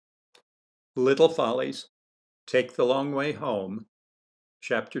Little Follies, Take the Long Way Home,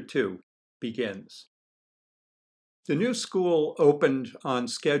 Chapter 2 begins. The new school opened on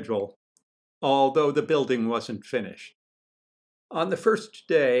schedule, although the building wasn't finished. On the first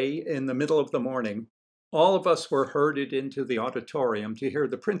day, in the middle of the morning, all of us were herded into the auditorium to hear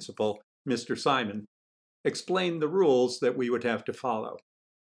the principal, Mr. Simone, explain the rules that we would have to follow.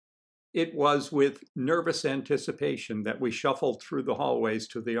 It was with nervous anticipation that we shuffled through the hallways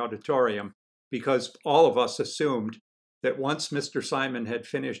to the auditorium, because all of us assumed that once Mr. Simone had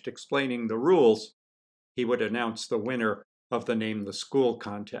finished explaining the rules, he would announce the winner of the Name the School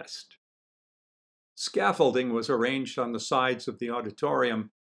contest. Scaffolding was arranged on the sides of the auditorium,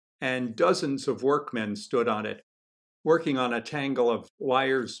 and dozens of workmen stood on it, working on a tangle of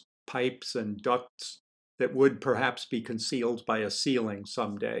wires, pipes, and ducts that would perhaps be concealed by a ceiling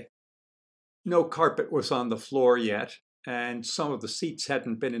someday. No carpet was on the floor yet, and some of the seats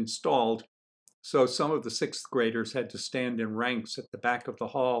hadn't been installed, so some of the sixth graders had to stand in ranks at the back of the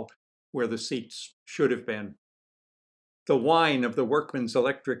hall where the seats should have been. The whine of the workmen's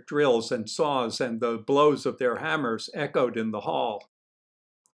electric drills and saws and the blows of their hammers echoed in the hall.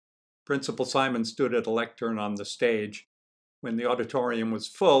 Principal Simone stood at a lectern on the stage. When the auditorium was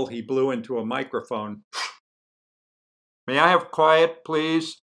full, he blew into a microphone. "May I have quiet,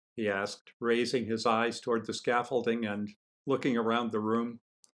 please?" he asked, raising his eyes toward the scaffolding and looking around the room.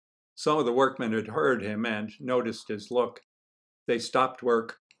 Some of the workmen had heard him and noticed his look. They stopped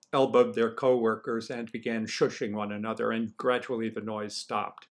work, elbowed their co-workers, and began shushing one another, and gradually the noise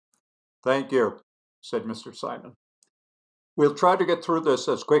stopped. "Thank you," said Mr. Simone. "We'll try to get through this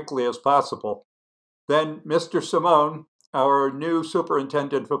as quickly as possible. Then Mr. Simone, our new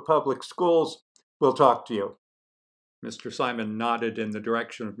superintendent of public schools, will talk to you." Mr. Simone nodded in the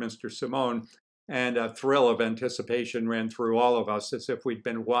direction of Mr. Simone, and a thrill of anticipation ran through all of us as if we'd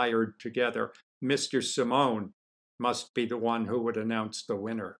been wired together. Mr. Simone must be the one who would announce the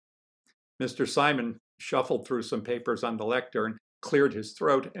winner. Mr. Simone shuffled through some papers on the lectern, cleared his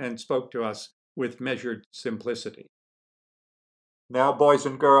throat, and spoke to us with measured simplicity. "Now, boys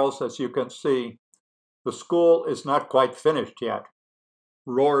and girls, as you can see, the school is not quite finished yet."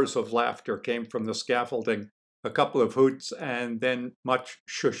 Roars of laughter came from the scaffolding, a couple of hoots, and then much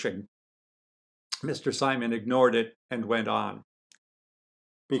shushing. Mr. Simone ignored it and went on.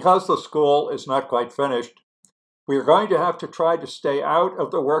 "Because the school is not quite finished, we are going to have to try to stay out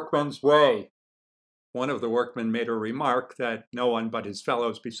of the workmen's way." One of the workmen made a remark that no one but his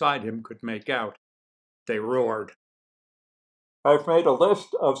fellows beside him could make out. They roared. "I've made a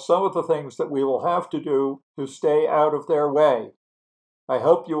list of some of the things that we will have to do to stay out of their way. I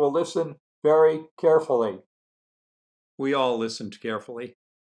hope you will listen very carefully." We all listened carefully,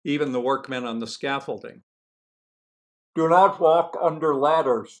 even the workmen on the scaffolding. "Do not walk under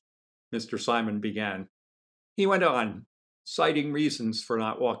ladders," Mr. Simone began. He went on, citing reasons for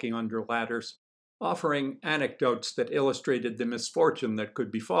not walking under ladders, offering anecdotes that illustrated the misfortune that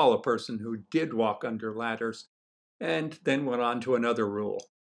could befall a person who did walk under ladders, and then went on to another rule.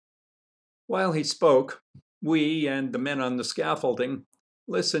 While he spoke, we and the men on the scaffolding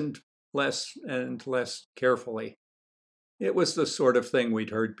listened less and less carefully. It was the sort of thing we'd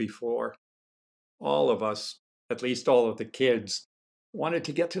heard before. All of us, at least all of the kids, wanted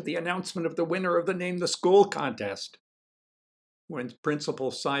to get to the announcement of the winner of the Name the School contest. When Principal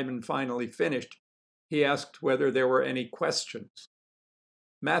Simone finally finished, he asked whether there were any questions.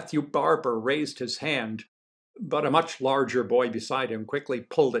 Matthew Barber raised his hand, but a much larger boy beside him quickly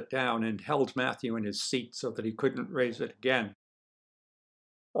pulled it down and held Matthew in his seat so that he couldn't raise it again.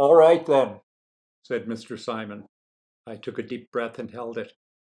 "All right then," said Mr. Simone. I took a deep breath and held it.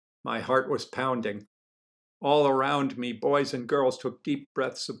 My heart was pounding. All around me, boys and girls took deep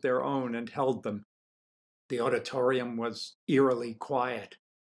breaths of their own and held them. The auditorium was eerily quiet,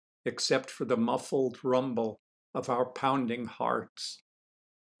 except for the muffled rumble of our pounding hearts.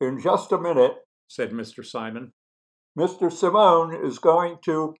 "In just a minute," said Mr. Simone, "Mr. Simone is going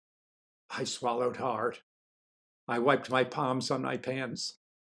to—" I swallowed hard. I wiped my palms on my pants.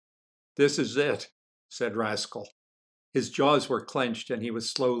 "This is it," said Raskol. His jaws were clenched, and he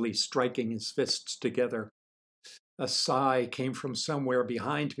was slowly striking his fists together. A sigh came from somewhere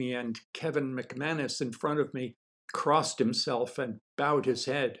behind me, and Kevin McManus in front of me crossed himself and bowed his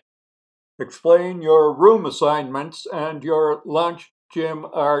head. "Explain your room assignments and your lunch, gym,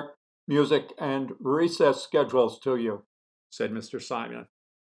 art, music, and recess schedules to you," said Mr. Simone.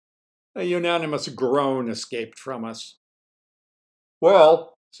 A unanimous groan escaped from us.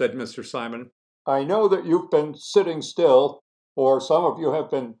 "Well," said Mr. Simone, "I know that you've been sitting still, or some of you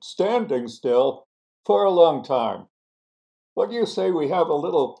have been standing still, for a long time. What do you say we have a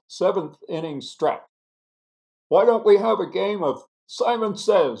little seventh inning strap? Why don't we have a game of Simon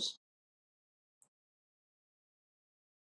Says?